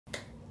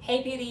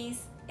Hey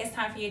beauties, it's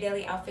time for your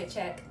daily outfit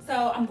check.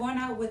 So I'm going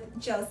out with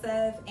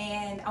Joseph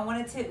and I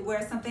wanted to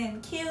wear something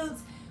cute,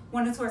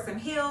 wanted to wear some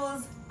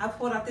heels. I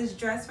pulled out this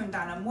dress from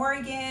Donna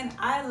Morgan.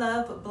 I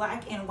love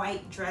black and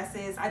white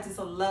dresses. I just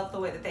love the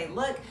way that they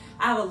look.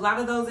 I have a lot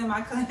of those in my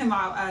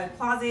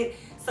closet.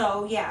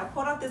 So yeah, I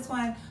pulled out this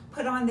one,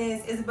 put on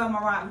this Isabel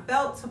Marant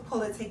belt to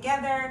pull it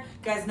together.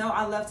 You guys know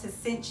I love to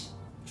cinch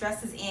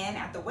dresses in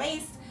at the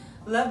waist.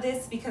 Love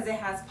this because it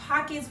has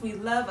pockets. We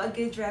love a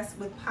good dress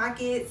with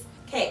pockets.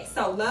 Okay,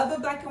 so love a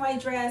black and white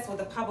dress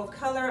with a pop of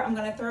color. I'm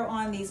gonna throw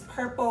on these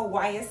purple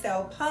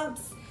YSL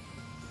pumps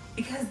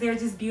because they're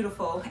just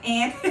beautiful.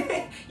 And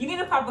you need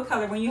a pop of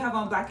color when you have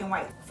on black and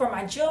white. For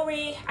my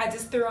jewelry, I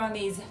just threw on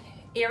these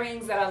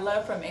earrings that I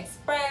love from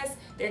Express.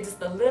 They're just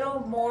a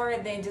little more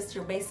than just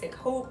your basic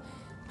hoop.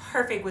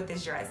 Perfect with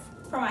this dress.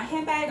 For my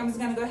handbag, I'm just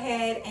gonna go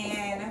ahead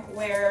and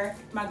wear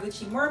my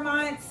Gucci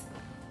Mermont.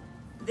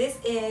 This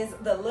is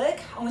the look.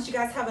 I want you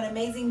guys to have an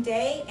amazing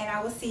day and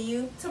I will see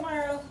you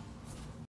tomorrow.